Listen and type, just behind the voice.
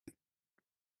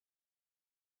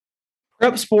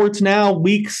Prep Sports Now,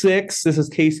 Week 6. This is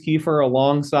Case Kiefer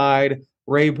alongside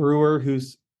Ray Brewer,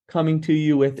 who's coming to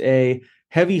you with a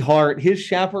heavy heart. His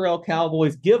Chaparral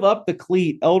Cowboys give up the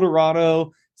cleat. El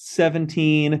Dorado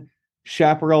 17,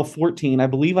 Chaparral 14. I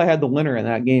believe I had the winner in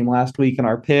that game last week in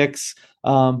our picks.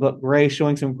 But Ray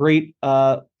showing some great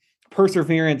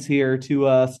perseverance here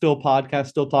to still podcast,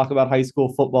 still talk about high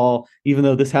school football, even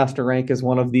though this has to rank as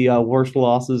one of the worst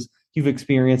losses you've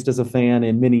experienced as a fan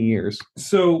in many years.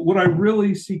 So what I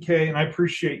really, CK, and I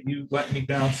appreciate you letting me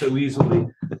down so easily,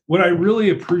 what I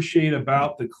really appreciate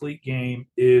about the cleat game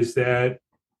is that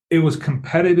it was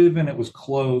competitive and it was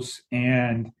close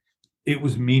and it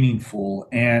was meaningful.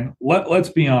 And let's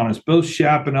be honest, both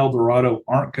Shap and El Dorado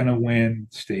aren't going to win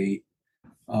state.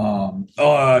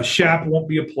 Shap won't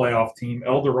be a playoff team.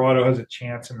 El Dorado has a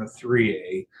chance in the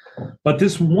 3A. But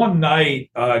this one night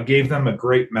gave them a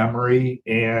great memory.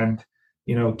 And,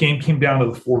 game came down to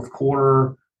the fourth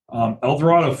quarter. El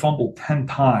Dorado fumbled 10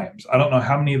 times. I don't know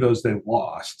how many of those they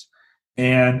lost.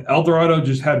 And El Dorado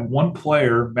just had one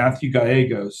player, Matthew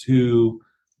Gallegos, who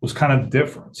was kind of the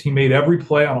difference. He made every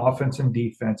play on offense and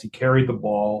defense. He carried the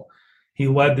ball. He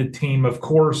led the team. Of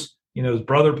course, his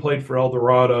brother played for El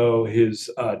Dorado. His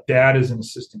dad is an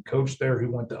assistant coach there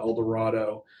who went to El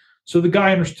Dorado. So the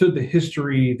guy understood the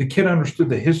history. The kid understood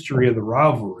the history of the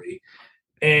rivalry.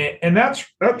 And that's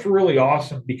really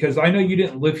awesome because I know you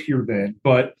didn't live here then,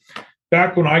 but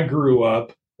back when I grew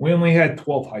up, we only had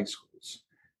 12 high schools.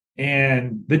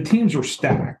 And the teams were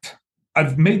stacked.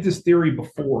 I've made this theory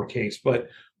before, Case, but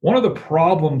one of the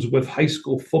problems with high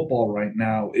school football right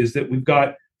now is that we've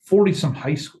got 40-some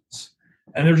high schools.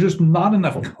 And there's just not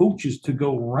enough coaches to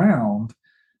go around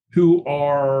who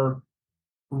are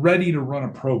ready to run a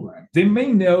program. They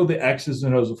may know the X's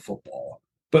and O's of football,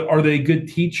 but are they a good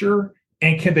teacher?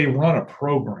 And can they run a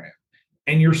program?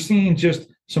 And you're seeing just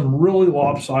some really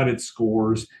lopsided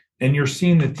scores. And you're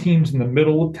seeing the teams in the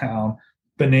middle of town,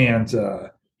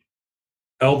 Bonanza,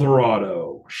 El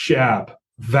Dorado, Shap,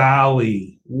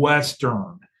 Valley,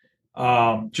 Western,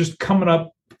 just coming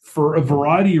up for a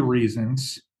variety of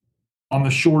reasons on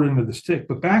the short end of the stick.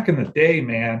 But back in the day,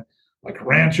 man, like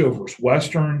Rancho versus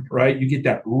Western, right? You get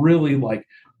that really like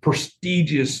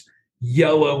prestigious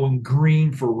yellow and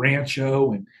green for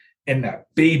Rancho and that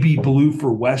baby blue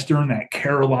for Western, that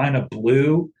Carolina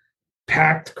blue,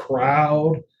 packed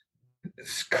crowd,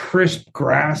 crisp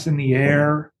grass in the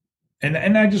air.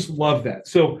 And I just love that.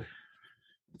 So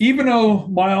even though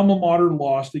my alma mater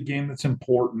lost a game that's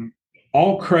important,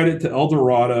 all credit to El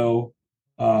Dorado.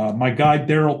 My guy,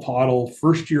 Daryl Pottle,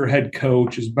 first-year head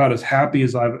coach, is about as happy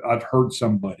as I've heard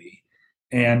somebody.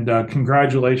 And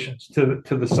congratulations to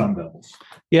the Sun Devils.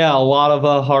 Yeah, a lot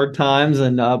of hard times,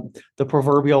 and the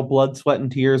proverbial blood, sweat,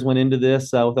 and tears went into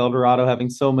this with El Dorado having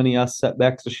so many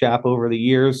setbacks to Shap over the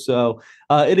years. So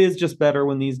it is just better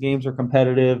when these games are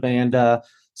competitive, and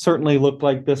certainly looked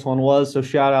like this one was. So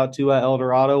shout out to El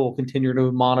Dorado. We'll continue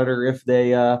to monitor if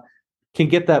they can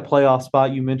get that playoff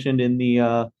spot you mentioned in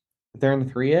the they're in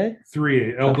the 3A?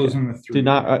 3A. Elbows in the 3A. Did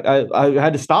not. I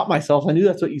had to stop myself. I knew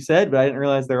that's what you said, but I didn't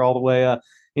realize they're all the way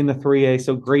in the 3A.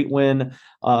 So great win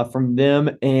from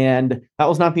them. And that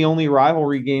was not the only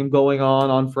rivalry game going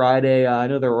on Friday. I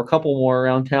know there were a couple more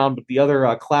around town, but the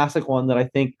other classic one that I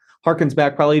think harkens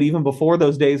back probably even before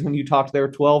those days when you talked there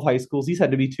 12 high schools. These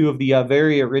had to be two of the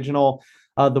very original,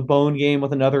 the Bone game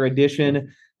with another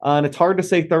addition. And it's hard to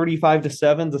say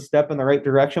 35-7 is a step in the right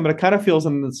direction, but it kind of feels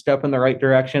in the step in the right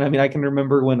direction. I mean, I can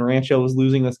remember when Rancho was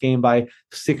losing this game by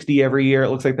 60 every year.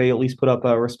 It looks like they at least put up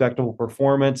a respectable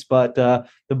performance, but the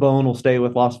Bone will stay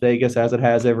with Las Vegas as it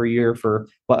has every year for,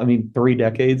 3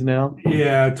 decades now.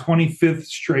 Yeah, 25th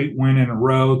straight win in a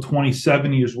row,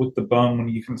 27 years with the Bone when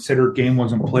you consider game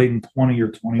wasn't played in 20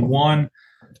 or 21.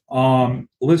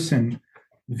 Listen,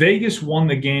 Vegas won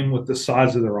the game with the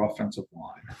size of their offensive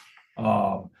line.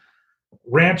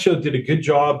 Rancho did a good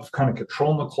job of kind of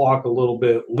controlling the clock a little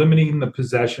bit, limiting the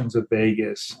possessions of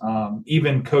Vegas.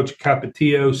 Even Coach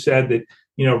Capetillo said that,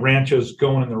 Rancho's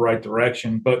going in the right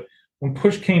direction. But when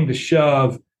push came to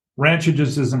shove, Rancho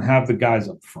just doesn't have the guys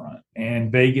up front.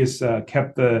 And Vegas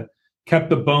kept the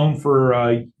Bone for,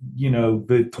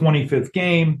 the 25th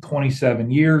game,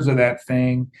 27 years of that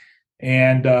thing.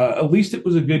 And at least it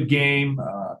was a good game,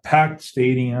 packed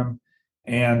stadium.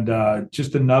 And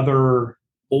just another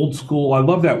old school. I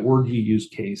love that word you use,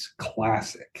 Case.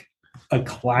 Classic. A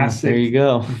classic. There you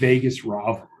go. Vegas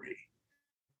rivalry.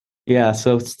 Yeah,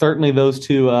 so certainly those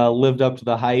two lived up to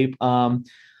the hype.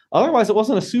 Otherwise, it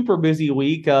wasn't a super busy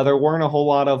week. There weren't a whole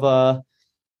lot of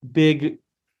big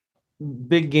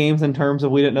games in terms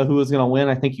of we didn't know who was going to win.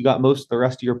 I think you got most of the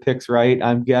rest of your picks right,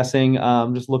 I'm guessing.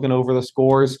 Just looking over the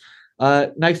scores.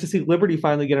 Nice to see Liberty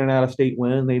finally get an out-of-state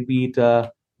win. They beat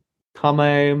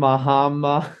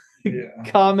Kamehameha Yeah.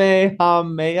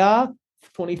 Kamehameha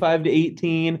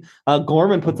 25-18.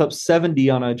 Gorman puts up 70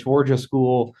 on a Georgia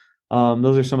school.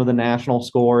 Those are some of the national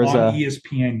scores On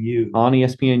ESPNU. on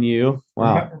ESPNU.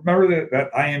 Wow. Remember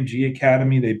that IMG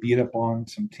Academy? They beat up on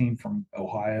some team from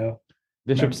Ohio.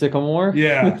 Bishop Sycamore?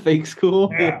 Yeah. Fake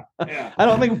school? Yeah. I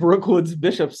don't think Brookwood's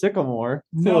Bishop Sycamore.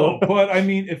 No, but I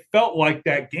mean, it felt like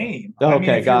that game. Okay, I mean,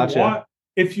 if gotcha.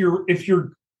 If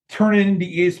you're turning into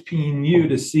ESPNU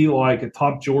to see like a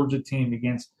top Georgia team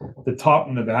against the top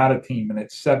Nevada team, and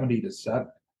it's 70-7.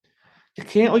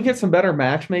 Can't we get some better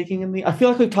matchmaking in the? I feel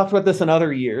like we've talked about this in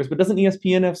other years, but doesn't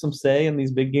ESPN have some say in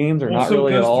these big games, or not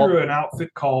really at all? Through an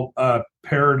outfit called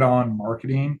Paradon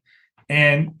Marketing,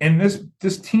 and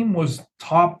this team was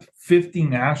top 50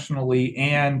 nationally,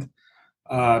 and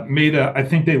I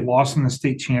think they lost in the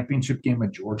state championship game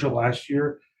of Georgia last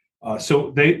year.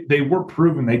 So they were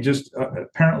proven. They just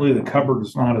apparently the cupboard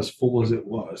is not as full as it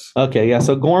was. Okay, yeah.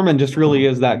 So Gorman just really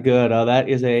is that good. That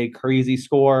is a crazy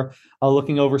score.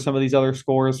 Looking over some of these other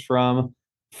scores from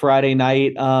Friday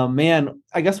night, man,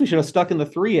 I guess we should have stuck in the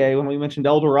 3A when we mentioned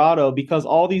El Dorado, because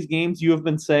all these games you have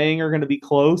been saying are going to be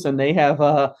close, and they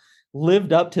have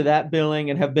lived up to that billing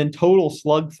and have been total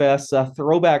slugfests,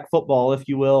 throwback football, if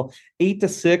you will.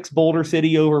 8-6 Boulder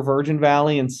City over Virgin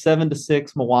Valley, and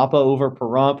 7-6 Moapa over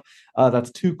Pahrump.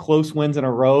 That's two close wins in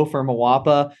a row for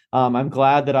Moapa. I'm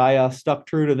glad that I stuck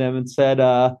true to them and said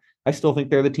I still think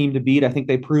they're the team to beat. I think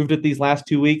they proved it these last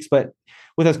 2 weeks, but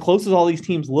with as close as all these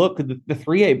teams look, the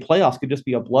 3A playoffs could just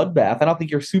be a bloodbath. I don't think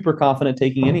you're super confident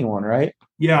taking anyone, right?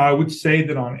 Yeah, I would say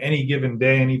that on any given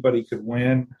day, anybody could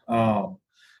win.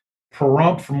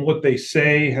 Pahrump, from what they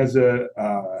say,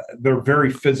 they're very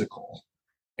physical,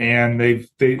 and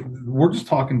we're just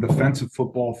talking defensive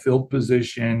football, field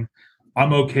position.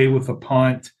 I'm okay with a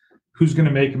punt. Who's going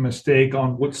to make a mistake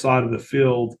on what side of the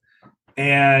field?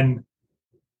 And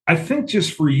I think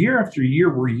just for year after year,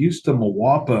 we're used to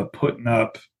Moapa putting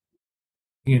up,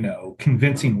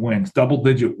 convincing wins,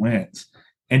 double-digit wins,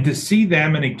 and to see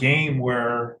them in a game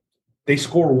where they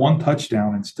score one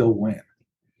touchdown and still win.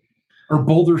 Or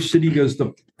Boulder City goes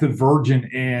to Virgin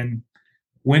and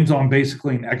wins on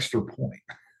basically an extra point.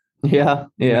 Yeah.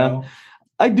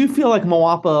 I do feel like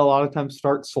Moapa a lot of times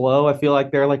starts slow. I feel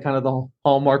like they're like kind of the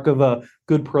hallmark of a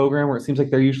good program where it seems like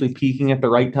they're usually peaking at the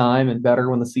right time and better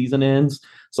when the season ends.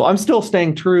 So I'm still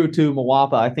staying true to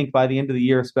Moapa. I think by the end of the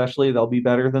year, especially, they'll be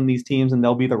better than these teams and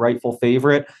they'll be the rightful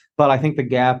favorite. But I think the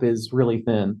gap is really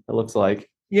thin, it looks like.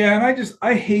 Yeah, and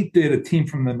I hate that a team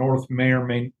from the North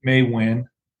may win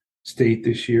state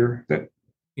this year. That,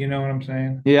 you know what I'm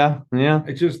saying? Yeah.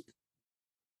 It just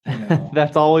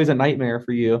that's always a nightmare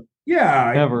for you.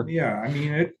 Yeah, Never. I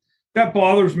mean, that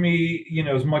bothers me,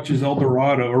 as much as El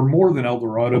Dorado, or more than El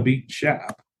Dorado beating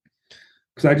Shap,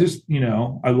 because I just,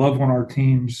 I love when our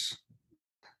teams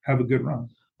have a good run.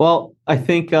 Well, I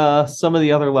think some of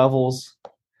the other levels,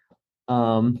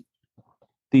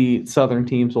 the Southern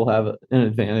teams will have an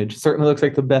advantage. Certainly looks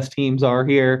like the best teams are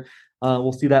here.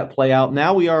 We'll see that play out.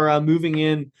 Now we are moving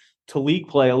in to league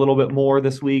play a little bit more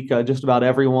this week. Just about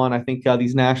everyone. I think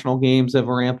these national games have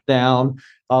ramped down.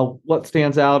 What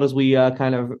stands out as we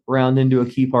kind of round into a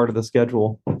key part of the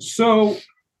schedule? So,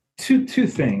 two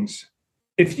things.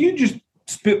 If you just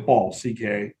spitball,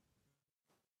 CK,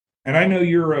 and I know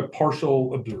you're a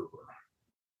partial observer.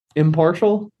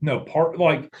 Impartial? No,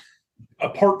 like a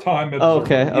part-time observer. Oh,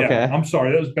 okay. I'm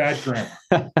sorry, that was bad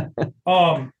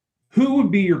grammar. Who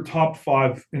would be your top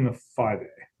 5 in the 5A?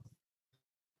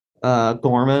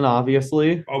 Gorman,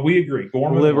 obviously. We agree.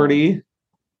 Gorman, Liberty,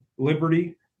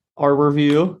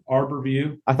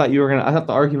 Arborview. I thought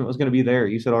the argument was gonna be there.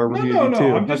 You said Arborview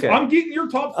too. I'm getting your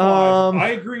top 5. I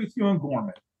agree with you on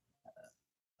Gorman.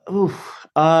 Oof.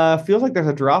 Feels like there's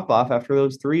a drop off after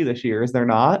those 3 this year. Is there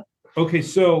not? Okay,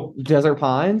 so Desert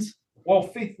Pines. Well,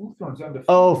 Faith Lutheran's undefeated.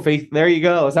 Oh, Faith. There you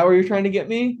go. Is that where you're trying to get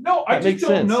me? No, I just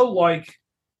don't know. Like,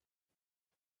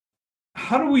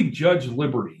 how do we judge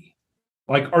Liberty?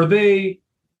 Like, are they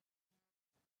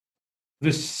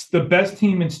the best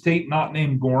team in state not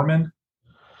named Gorman,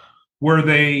 where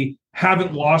they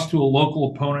haven't lost to a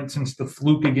local opponent since the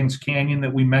fluke against Canyon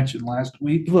that we mentioned last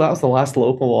week? Well, that was the last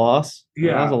local loss.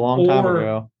 Yeah, that was a long time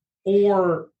ago.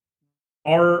 Or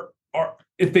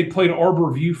if they played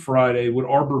Arborview Friday, would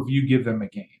Arborview give them a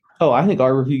game? Oh, I think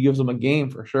Arborview gives them a game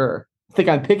for sure. I think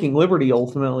I'm picking Liberty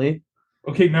ultimately.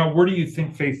 Okay, now where do you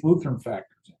think Faith Lutheran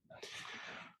factors in?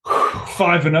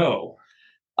 5-0.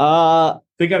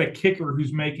 They got a kicker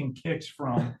who's making kicks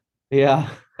from. Yeah,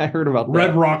 I heard about that.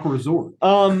 Red Rock Resort.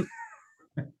 I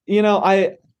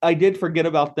I did forget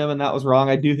about them, and that was wrong.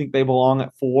 I do think they belong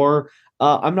at 4.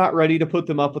 I'm not ready to put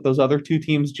them up with those other two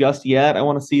teams just yet. I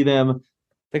want to see them.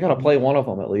 They got to play one of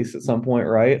them at least at some point,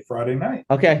 right? Friday night.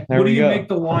 Okay, there What do we you go. make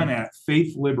the line at?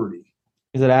 Faith Liberty.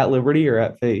 Is it at Liberty or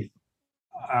at Faith?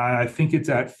 I think it's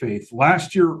at Faith.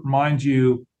 Last year, mind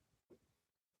you,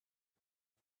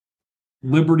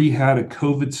 Liberty had a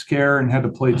COVID scare and had to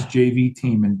play its JV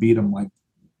team and beat them like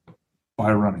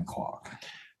by a running clock.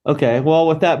 Okay, well,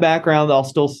 with that background, I'll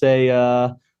still say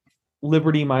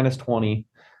Liberty minus 20.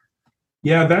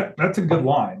 Yeah, that's a good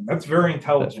line. That's very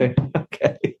intelligent.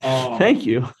 Okay, thank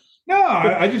you. No,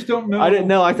 I just don't know. I didn't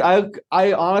know.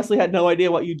 I honestly had no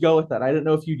idea what you'd go with that. I didn't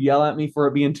know if you'd yell at me for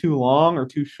it being too long or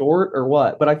too short or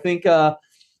what. But I think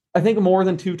more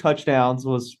than 2 touchdowns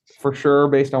was for sure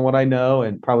based on what I know,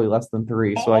 and probably less than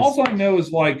 3. So all I know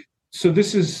is so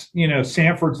this is,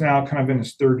 Sanford's now kind of in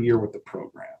his 3rd year with the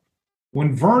program.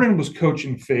 When Vernon was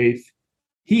coaching Faith,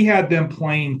 he had them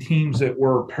playing teams that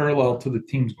were parallel to the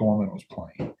teams Gorman was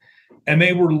playing. And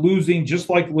they were losing just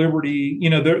like Liberty.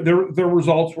 Their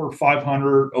results were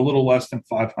 500, a little less than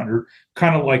 500,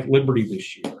 kind of like Liberty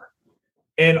this year.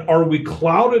 And are we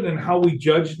clouded in how we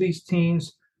judge these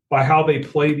teams by how they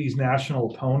play these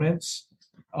national opponents?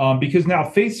 Because now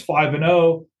Faith's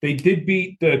 5-0. They did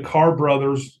beat the Carr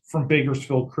brothers from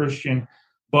Bakersfield Christian,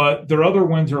 but their other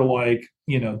wins are like,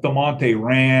 DeMonte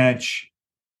Ranch,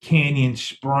 Canyon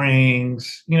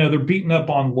Springs. They're beating up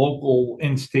on local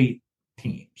in-state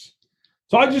teams.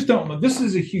 So I just don't know. This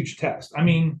is a huge test. I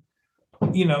mean,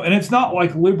 and it's not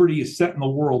like Liberty is setting the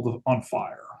world on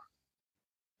fire.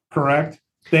 Correct?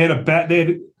 They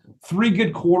had 3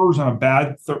 good quarters and a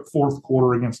bad 4th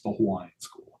quarter against the Hawaiian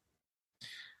school.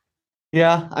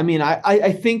 Yeah, I mean,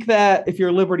 I think that if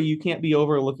you're Liberty, you can't be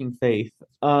overlooking Faith.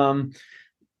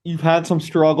 You've had some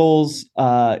struggles.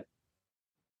 I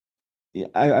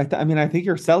mean, I think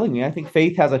you're selling me. I think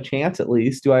Faith has a chance at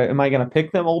least. Am I going to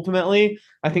pick them ultimately?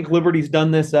 I think Liberty's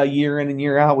done this year in and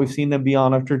year out. We've seen them be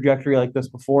on a trajectory like this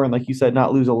before, and like you said,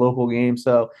 not lose a local game.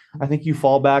 So I think you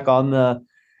fall back on the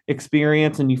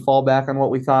experience and you fall back on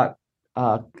what we thought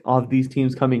of these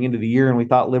teams coming into the year, and we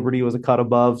thought Liberty was a cut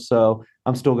above. So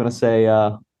I'm still going to say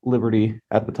Liberty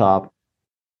at the top.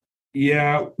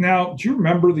 Yeah. Now, do you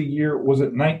remember the year? Was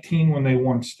it 19 when they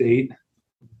won state?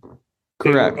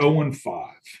 Correct. 0-5.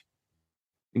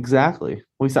 Exactly.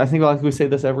 I think like we say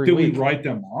this every week. Did we write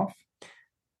them off?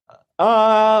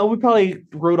 We probably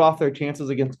wrote off their chances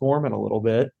against Gorman a little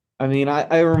bit. I mean,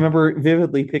 I remember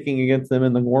vividly picking against them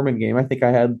in the Gorman game. I think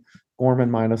I had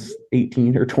Gorman minus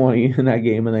 18 or 20 in that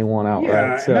game, and they won outright.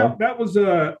 Yeah, so that was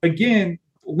again,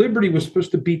 Liberty was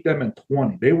supposed to beat them in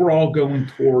 20. They were all going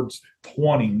towards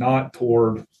 20, not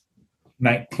toward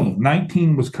 19.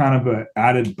 19 was kind of an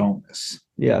added bonus.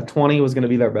 Yeah, 20 was going to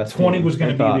be their best. 20 was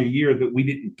going to be the year that we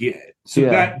didn't get. So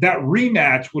that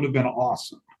rematch would have been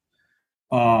awesome.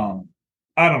 I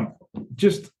don't know.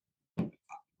 Just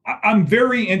I'm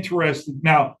very interested.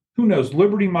 Now, who knows?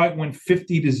 Liberty might win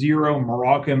 50-0.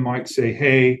 Moroccan might say,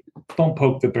 hey, don't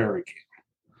poke the barricade.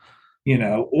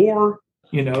 Or,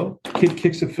 kid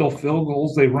kicks a field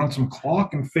goals, they run some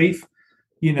clock, and Faith,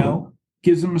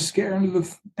 gives them a scare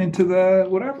into the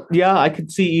whatever. Yeah, I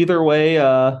could see either way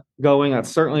going. That's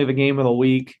certainly the game of the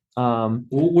week. Well,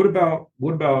 what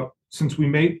about since we're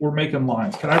making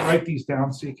lines? Can I write these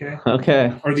down, CK?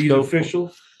 Okay. Are these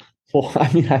official? Well,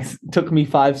 I mean, it took me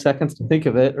 5 seconds to think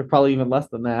of it, or probably even less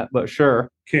than that, but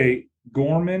sure. Okay,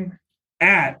 Gorman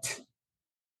at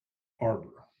Arbor.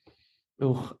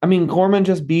 Ooh, I mean, Gorman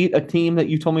just beat a team that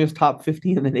you told me was top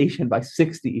 50 in the nation by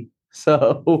 60.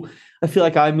 So I feel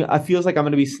like I'm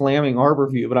going to be slamming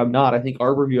Arborview, but I'm not. I think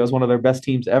Arborview is one of their best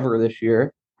teams ever this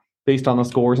year, based on the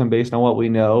scores and based on what we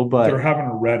know. But they're having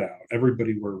a red out.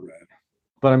 Everybody wear red.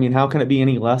 But I mean, how can it be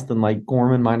any less than like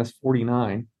Gorman minus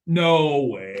 49? No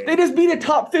way. They just beat a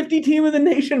top 50 team in the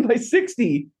nation by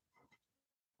 60.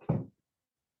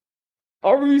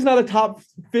 Arborview's not a top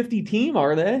 50 team,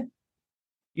 are they?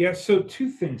 Yeah, so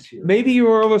 2 things here. Maybe you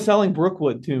were overselling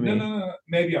Brookwood to me. No.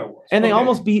 Maybe I was. And they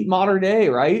almost beat Mater Dei,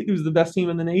 right? Who's the best team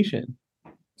in the nation.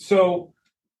 So,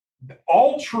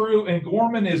 all true, and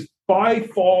Gorman is by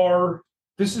far,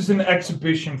 this is an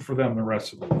exhibition for them the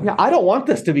rest of the week. Yeah, I don't want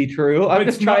this to be true. I'm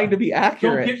just trying to be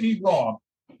accurate. Don't get me wrong.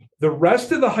 The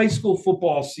rest of the high school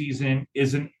football season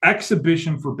is an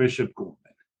exhibition for Bishop Gorman.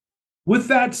 With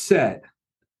that said,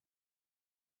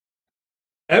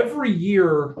 every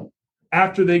year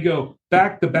after they go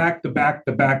back to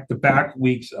back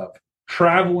weeks of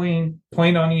traveling,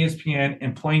 playing on ESPN,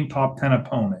 and playing top 10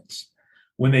 opponents,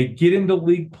 when they get into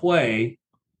league play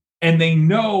and they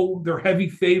know they're heavy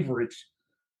favorites,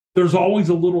 there's always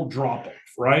a little drop-off,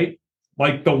 right?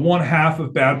 like the one half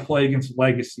of bad play against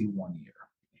Legacy one year,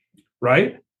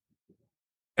 right?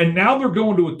 And now they're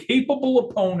going to a capable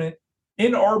opponent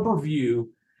in Arborview,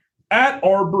 at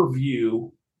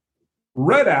Arborview,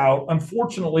 read out.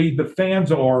 Unfortunately, the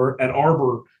fans are at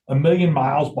Arbor a million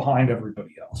miles behind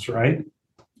everybody else, right?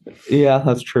 Yeah,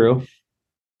 that's true.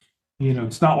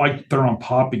 It's not like they're on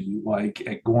top of you like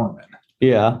at Gorman.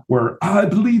 Yeah. Where I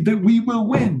believe that we will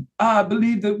win. I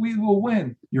believe that we will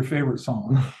win. Your favorite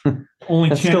song.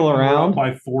 Only still around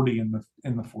by 40 in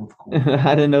the fourth quarter.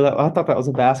 I didn't know that. I thought that was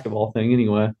a basketball thing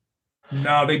anyway.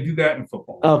 No, they do that in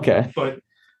football. Okay. But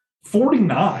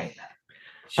 49.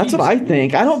 That's what I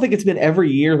think. I don't think it's been every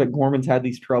year that Gorman's had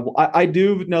these trouble. I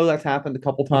do know that's happened a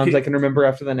couple times. Okay. I can remember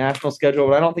after the national schedule,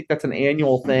 but I don't think that's an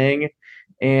annual thing.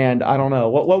 And I don't know.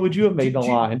 What would you have made the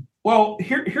line? Well,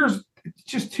 here's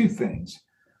just two things.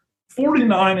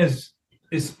 49 is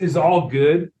all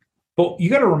good, but you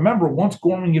got to remember once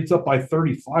Gorman gets up by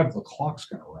 35, the clock's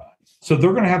going to run. So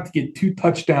they're going to have to get 2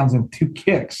 touchdowns and 2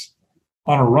 kicks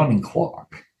on a running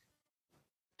clock.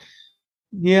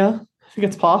 Yeah, I think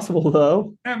it's possible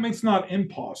though. I mean, it's not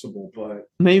impossible, but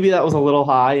maybe that was a little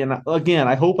high. And again,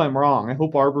 I hope I'm wrong. I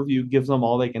hope Arborview gives them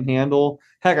all they can handle.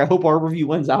 Heck, I hope Arborview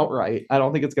wins outright. I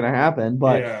don't think it's going to happen,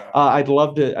 but I'd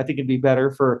love to. I think it'd be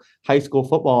better for high school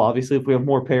football, obviously, if we have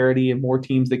more parity and more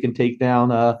teams that can take down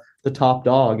the top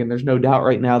dog. And there's no doubt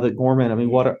right now that Gorman, I mean,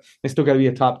 they still got to be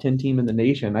a top 10 team in the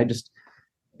nation.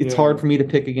 It's hard for me to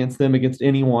pick against them, against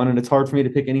anyone, and it's hard for me to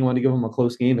pick anyone to give them a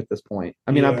close game at this point.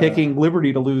 I mean, I'm picking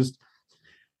Liberty to lose.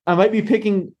 I might be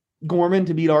picking Gorman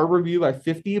to beat Arborview by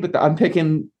 50, but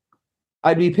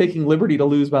I'd be picking Liberty to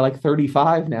lose by like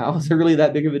 35 now. Is there really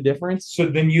that big of a difference? So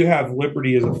then you have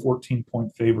Liberty as a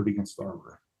 14-point favorite against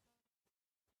Arbor.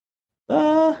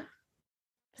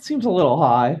 It seems a little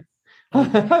high.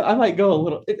 I might go a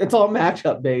little. It's all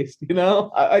matchup based,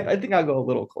 I think I'll go a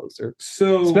little closer.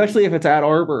 So especially if it's at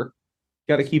Arbor,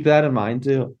 got to keep that in mind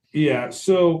too. Yeah.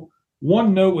 So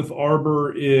one note with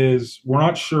Arbor is we're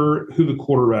not sure who the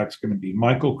quarterback's going to be,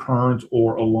 Michael Kearns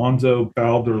or Alonzo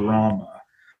Balderrama.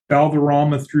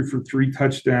 Balderrama threw for 3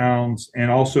 touchdowns and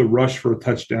also rushed for a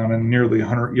touchdown and nearly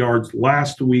 100 yards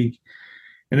last week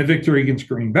in a victory against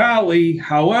Green Valley.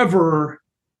 However,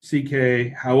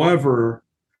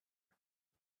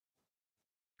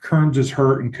 Kearns is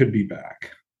hurt and could be back.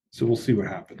 So we'll see what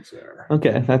happens there.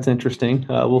 Okay, that's interesting.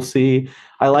 We'll see.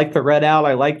 I like the red out.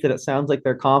 I like that it sounds like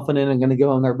they're confident and going to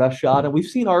go on their best shot. And we've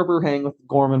seen Arbor hang with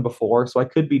Gorman before, so I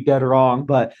could be dead wrong.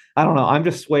 But I don't know. I'm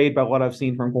just swayed by what I've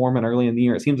seen from Gorman early in the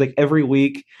year. It seems like every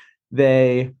week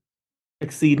they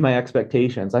exceed my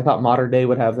expectations. I thought Mater Dei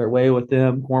would have their way with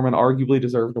them. Gorman arguably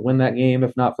deserved to win that game,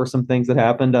 if not for some things that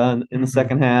happened in the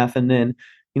second half. And then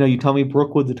you tell me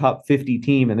Brookwood's a top 50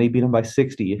 team and they beat them by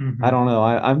 60. I don't know.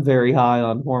 I'm very high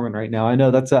on Gorman right now. I know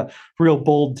that's a real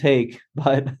bold take,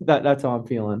 but that's how I'm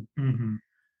feeling.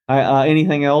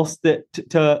 Anything else that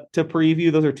to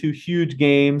preview? Those are 2 huge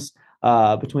games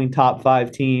between top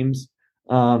 5 teams.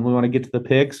 We want to get to the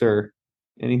picks or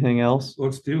anything else?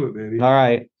 Let's do it, baby. All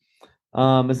right.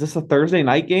 Is this a Thursday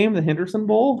night game, the Henderson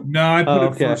Bowl? No, I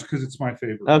put it first because it's my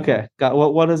favorite. Okay. Got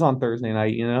what is on Thursday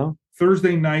night,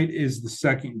 Thursday night is the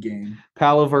second game.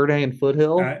 Palo Verde and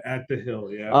Foothill? At the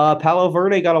Hill, yeah. Palo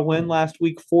Verde got a win last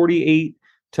week,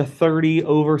 48-30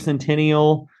 over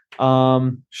Centennial.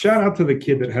 Shout out to the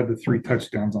kid that had the 3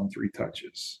 touchdowns on 3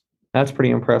 touches. That's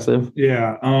pretty impressive.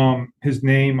 Yeah. His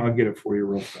name, I'll get it for you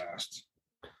real fast.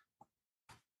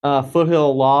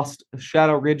 Foothill lost.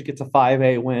 Shadow Ridge gets a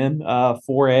 5A win.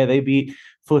 4A, they beat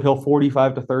Foothill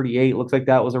 45-38. Looks like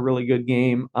that was a really good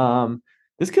game.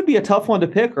 This could be a tough one to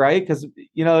pick, right? Because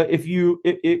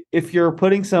if you're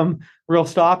putting some real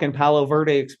stock in Palo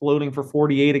Verde exploding for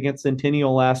 48 against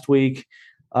Centennial last week,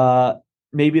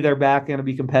 maybe they're back going to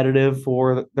be competitive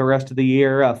for the rest of the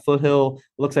year. Foothill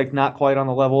looks like not quite on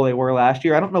the level they were last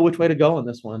year. I don't know which way to go in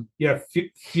this one. Yeah,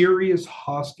 Furious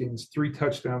Hoskins, 3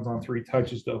 touchdowns on 3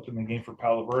 touches to open the game for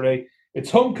Palo Verde. It's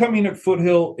homecoming at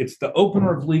Foothill. It's the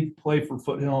opener of league play for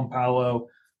Foothill and Palo.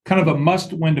 Kind of a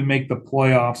must-win to make the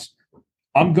playoffs.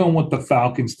 I'm going with the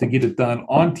Falcons to get it done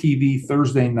on TV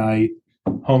Thursday night,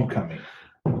 homecoming.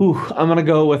 I'm going to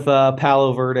go with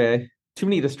Palo Verde. Too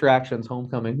many distractions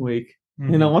homecoming week.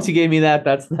 Once you gave me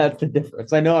that's the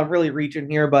difference. I know I'm really reaching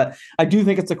here, but I do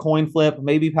think it's a coin flip.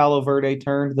 Maybe Palo Verde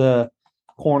turned the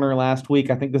corner last week.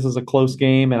 I think this is a close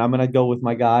game, and I'm going to go with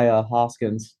my guy,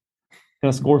 Hoskins.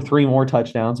 Going to score 3 more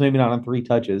touchdowns, maybe not on 3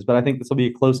 touches, but I think this will be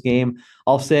a close game.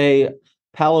 I'll say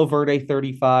Palo Verde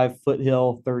 35,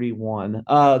 Foothill 31.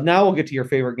 Now we'll get to your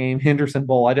favorite game, Henderson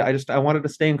Bowl. I wanted to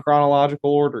stay in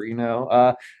chronological order.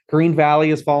 Green Valley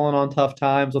has fallen on tough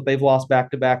times, but they've lost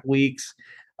back-to-back weeks.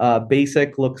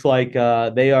 Basic looks like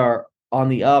they are on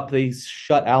the up. They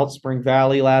shut out Spring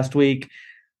Valley last week.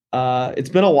 It's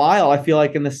been a while. I feel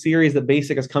like in the series that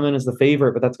Basic has come in as the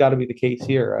favorite, but that's got to be the case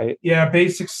here, right? Yeah,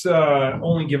 Basics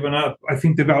only given up. I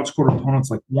think they've outscored opponents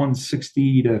like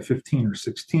 160 to 15 or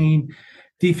 16.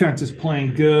 Defense is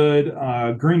playing good.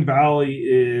 Green Valley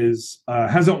is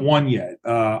hasn't won yet.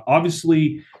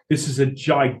 Obviously, this is a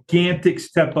gigantic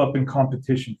step up in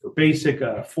competition for Basic,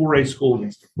 a 4A school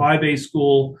against a 5A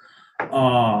school.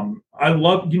 I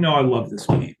love this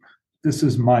game. This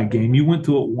is my game. You went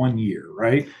to it 1 year,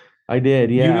 right? I did,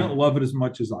 yeah. You didn't love it as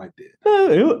much as I did.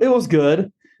 It was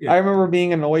good. Yeah. I remember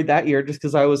being annoyed that year just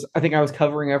because I think I was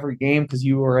covering every game because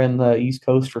you were in the East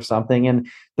Coast or something, and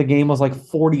the game was like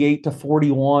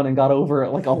 48-41 and got over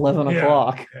at like 11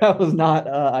 o'clock. Yeah. That was not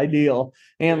ideal.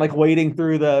 And like waiting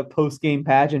through the post-game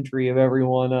pageantry of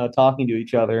everyone talking to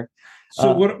each other.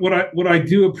 So what I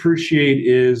do appreciate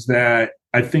is that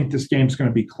I think this game's going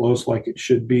to be close like it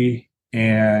should be.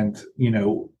 And,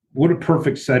 what a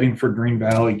perfect setting for Green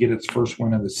Valley, get its first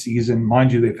win of the season.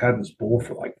 Mind you, they've had this bowl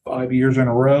for like 5 years in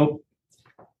a row.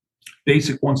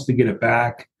 Basic wants to get it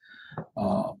back.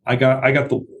 I got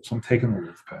the Wolves. I'm taking the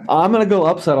Wolfpack. I'm going to go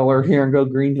upset alert here and go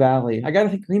Green Valley. I got to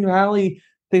think Green Valley,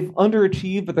 they've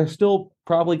underachieved, but they're still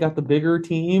probably got the bigger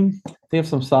team. They have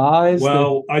some size.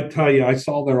 Well, I tell you, I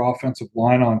saw their offensive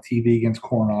line on TV against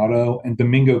Coronado, and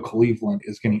Domingo Cleveland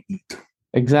is going to eat.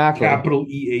 Exactly. Capital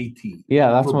EAT.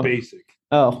 Yeah, that's for Basic.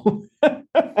 Oh,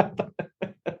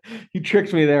 you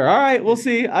tricked me there. All right, we'll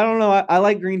see. I don't know. I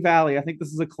like Green Valley. I think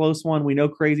this is a close one. We know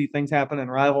crazy things happen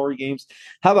in rivalry games.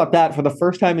 How about that? For the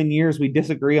first time in years, we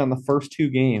disagree on the first two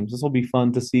games. This will be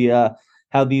fun to see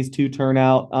how these two turn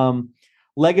out.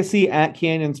 Legacy at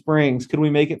Canyon Springs. Could we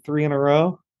make it 3 in a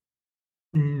row?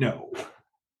 No.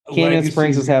 Canyon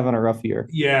Springs is having a rough year.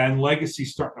 Yeah, and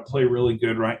Legacy's starting to play really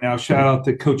good right now. Shout out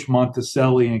to Coach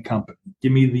Monticelli and company.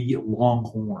 Give me the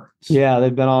Longhorns. Yeah,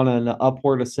 they've been on an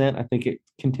upward ascent. I think it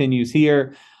continues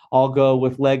here. I'll go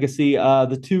with Legacy.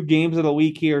 The two games of the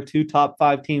week here, two top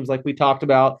 5 teams like we talked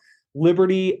about.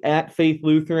 Liberty at Faith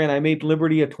Lutheran. I made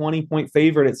Liberty a 20-point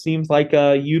favorite. It seems like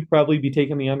you'd probably be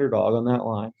taking the underdog on that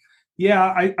line.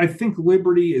 Yeah, I think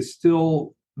Liberty is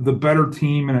still the better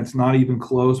team, and it's not even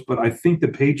close. But I think the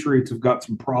Patriots have got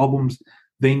some problems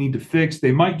they need to fix.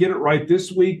 They might get it right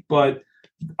this week, but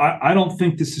I don't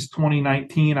think this is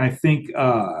 2019. I think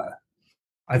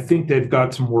they've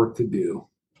got some work to do.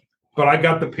 But I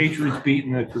got the Patriots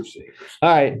beating the Crusaders.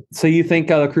 All right. So you think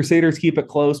the Crusaders keep it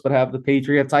close but have the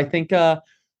Patriots? I think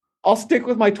I'll stick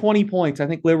with my 20 points. I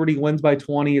think Liberty wins by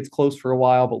 20. It's close for a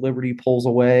while, but Liberty pulls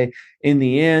away in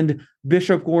the end.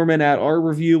 Bishop Gorman at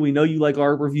Arborview. We know you like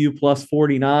Arborview plus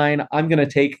 49. I'm going to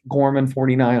take Gorman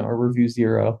 49, Arborview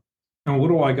 0. And what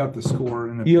do I got the score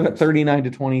in? You have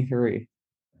 39-23.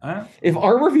 Huh? If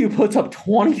Arborview puts up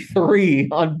 23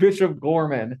 on Bishop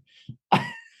Gorman, I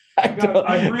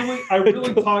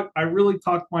really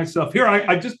talked myself. Here,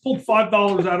 I just pulled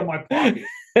 $5 out of my pocket.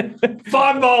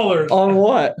 $5 on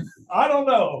what? I don't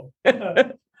know.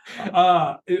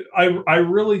 I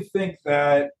really think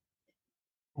that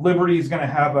Liberty is going to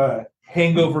have a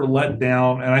hangover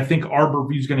letdown, and I think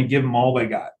Arborview is going to give them all they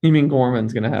got. You mean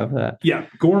Gorman's going to have that? Yeah,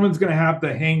 Gorman's going to have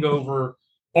the hangover.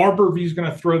 Arborview is going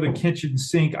to throw the kitchen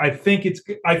sink. I think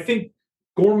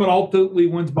Gorman ultimately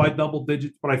wins by double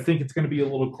digits, but I think it's going to be a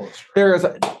little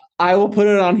closer. I will put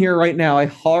it on here right now. A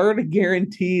hard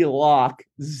guarantee lock,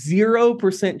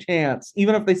 0% chance,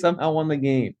 even if they somehow won the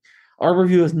game.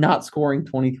 Arborview is not scoring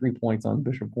 23 points on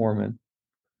Bishop Gorman.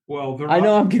 Well, I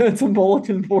know I'm giving some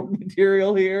bulletin board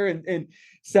material here and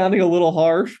sounding a little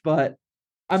harsh, but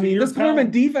I mean, this Gorman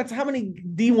defense, how many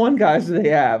D1 guys do they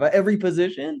have at every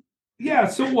position? Yeah,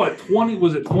 so what?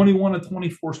 21 to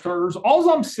 24 starters? All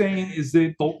I'm saying is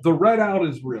that the red out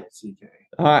is real, CK.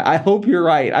 I hope you're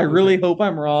right. I really hope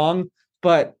I'm wrong,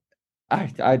 but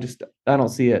I don't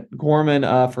see it. Gorman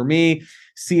for me.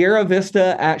 Sierra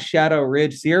Vista at Shadow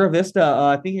Ridge. Sierra Vista,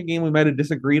 I think a game we might have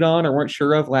disagreed on or weren't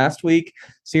sure of last week.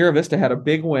 Sierra Vista had a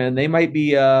big win. They might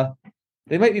be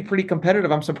pretty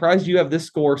competitive. I'm surprised you have this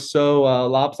score so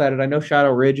lopsided. I know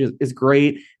Shadow Ridge is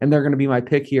great, and they're going to be my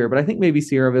pick here, but I think maybe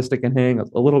Sierra Vista can hang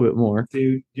a little bit more.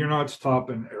 Dude, you're not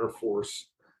stopping Air Force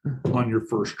on your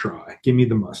first try. Give me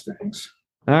the Mustangs.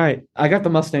 All right. I got the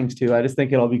Mustangs too. I just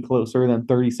think it'll be closer than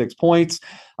 36 points.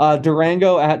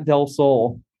 Durango at Del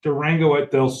Sol. Durango at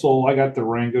Del Sol. I got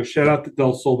Durango. Shout out to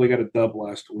Del Sol. They got a dub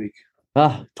last week.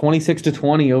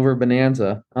 26-20 over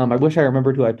Bonanza. I wish I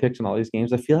remembered who I picked in all these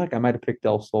games. I feel like I might have picked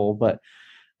Del Sol, but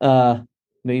uh,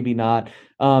 maybe not.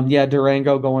 Yeah,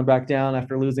 Durango going back down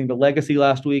after losing to Legacy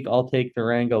last week. I'll take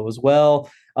Durango as well.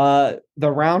 The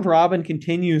round robin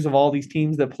continues of all these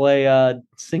teams that play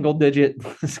single digit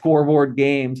scoreboard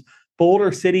games.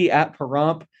 Boulder City at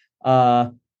Pahrump.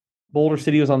 Boulder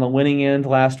City was on the winning end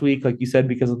last week, like you said,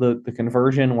 because of the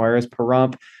conversion, whereas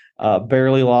Pahrump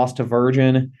barely lost to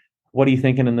Virgin. What are you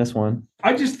thinking in this one?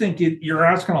 I just think you're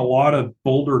asking a lot of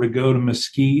Boulder to go to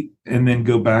Mesquite and then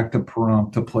go back to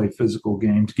Pahrump to play physical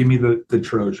games. Give me the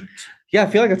Trojans. Yeah, I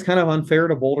feel like it's kind of unfair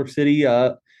to Boulder City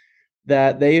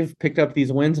that they've picked up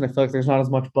these wins, and I feel like there's not as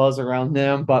much buzz around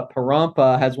them. But Pahrump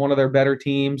has one of their better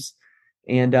teams,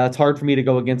 and it's hard for me to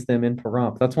go against them in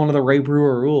Pahrump. That's one of the Ray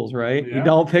Brewer rules, right? Yeah. You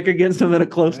don't pick against them in a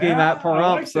close game at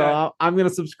Pahrump. Like so I'm going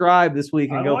to subscribe this week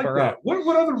and I go like Pahrump. That.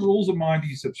 What other rules of mine do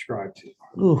you subscribe to?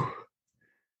 Ooh.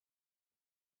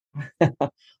 I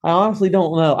honestly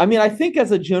don't know. I mean, I think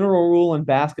as a general rule in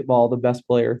basketball, the best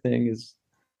player thing is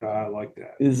I like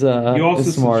that. You also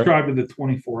is smart. subscribe to the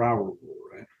 24-hour rule,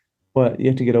 right? What, you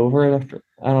have to get over it after?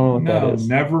 I don't know what that is.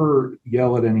 Never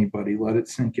yell at anybody. Let it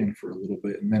sink in for a little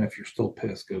bit, and then if you're still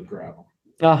pissed, go grab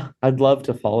them. I'd love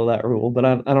to follow that rule, but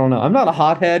I don't know. I'm not a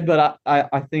hothead, but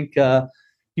I think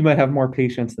you might have more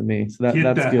patience than me, so that's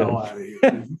good. Hell out of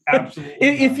here. Absolutely.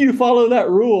 If you follow that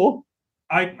rule.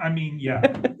 I mean, yeah,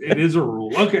 it is a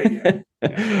rule. Okay.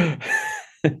 Yeah.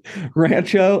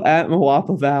 Rancho at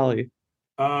Moapa Valley.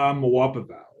 Moapa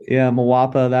Valley. Yeah,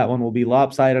 Moapa. That one will be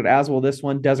lopsided, as will this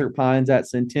one. Desert Pines at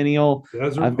Centennial.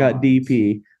 I've got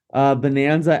DP.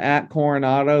 Bonanza at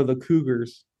Coronado. The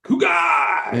Cougars.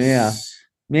 Yeah,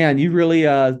 man, you really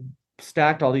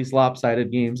stacked all these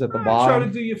lopsided games at the bottom. Try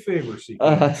to do you a favor,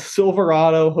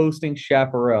 Silverado hosting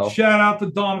Chaparral. Shout out to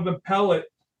Donovan Pellet.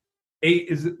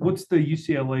 What's the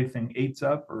UCLA thing? 8's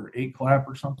up or 8 clap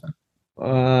or something?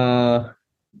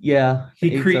 Yeah.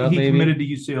 He committed to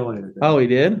UCLA today. Oh, he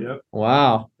did? Yep.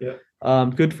 Wow.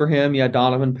 Yep. Good for him. Yeah,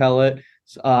 Donovan Pellet.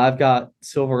 I've got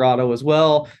Silverado as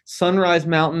well. Sunrise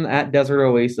Mountain at Desert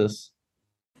Oasis.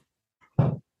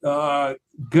 Gonna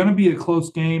be a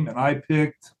close game, and I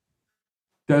picked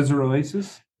Desert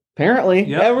Oasis. Apparently,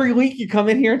 yep. Every week you come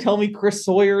in here and tell me Chris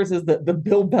Sawyers is the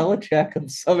Bill Belichick of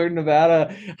Southern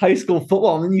Nevada high school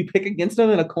football, and then you pick against him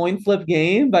in a coin flip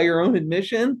game by your own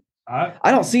admission. I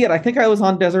don't see it. I think I was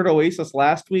on Desert Oasis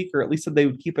last week, or at least said they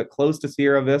would keep it close to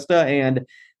Sierra Vista, and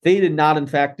they did not, in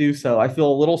fact, do so. I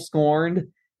feel a little scorned,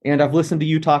 and I've listened to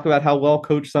you talk about how well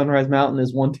coached Sunrise Mountain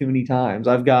is one too many times.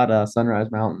 I've got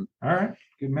Sunrise Mountain. All right,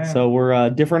 good man. So we're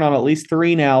different on at least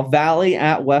 3 now. Valley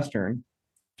at Western.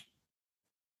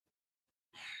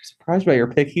 Surprised by your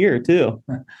pick here too.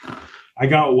 I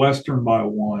got Western by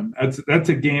 1. That's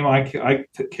a game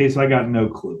case I got no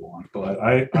clue on, but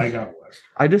I got Western.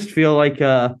 I just feel like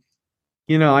I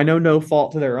know no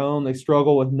fault to their own. They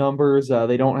struggle with numbers.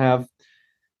 They don't have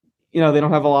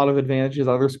a lot of advantages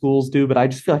other schools do, but I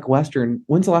just feel like Western.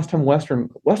 When's the last time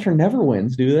Western never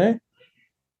wins? Do they?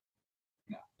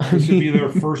 No. This would be their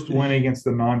first win against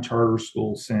the non-charter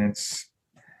school since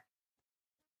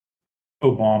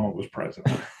Obama was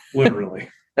president. Literally.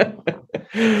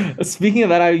 Speaking of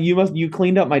that, you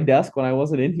cleaned up my desk when I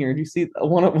wasn't in here. Did you see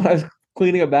when I was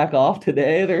cleaning it back off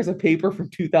today? There's a paper from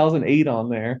 2008 on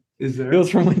there. Is there? It was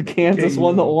from when Kansas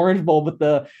won the Orange Bowl, but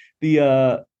the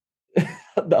the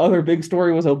other big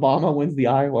story was Obama wins the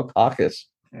Iowa caucus.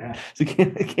 Yeah. So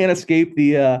can't escape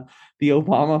the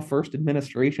Obama first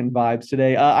administration vibes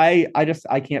today.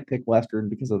 I can't pick Western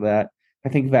because of that. I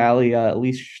think Valley at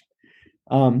least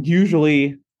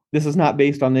usually. This is not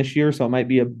based on this year, so it might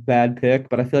be a bad pick,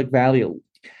 but I feel like Valley,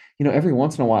 every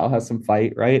once in a while has some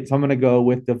fight, right? So I'm going to go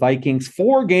with the Vikings.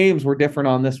 4 games were different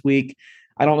on this week.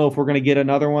 I don't know if we're going to get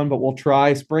another one, but we'll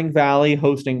try. Spring Valley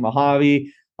hosting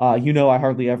Mojave. I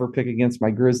hardly ever pick against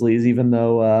my Grizzlies, even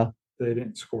though they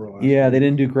didn't score last week. They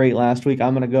didn't do great last week.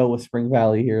 I'm going to go with Spring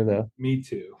Valley here, though. Me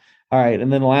too. All right,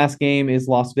 and then the last game is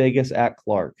Las Vegas at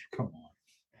Clark. Come on.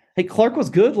 Hey, Clark was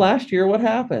good last year. What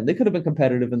happened? They could have been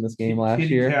competitive in this game last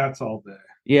year. Cats all day.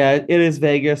 Yeah, it is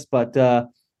Vegas, but I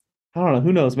don't know.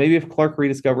 Who knows? Maybe if Clark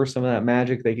rediscovers some of that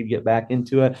magic, they could get back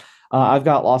into it. I've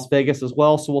got Las Vegas as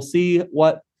well, so we'll see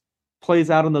what plays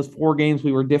out in those 4 games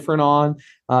we were different on.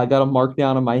 I got a mark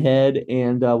down in my head,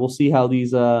 and we'll see how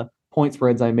these point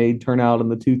spreads I made turn out in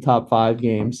the 2 top 5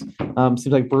 games. Seems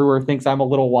like Brewer thinks I'm a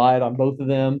little wide on both of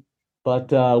them, but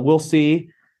we'll see.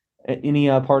 Any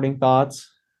parting thoughts?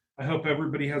 I hope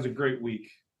everybody has a great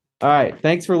week. All right.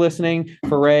 Thanks for listening.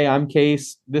 For Ray, I'm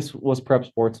Case. This was Prep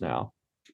Sports Now.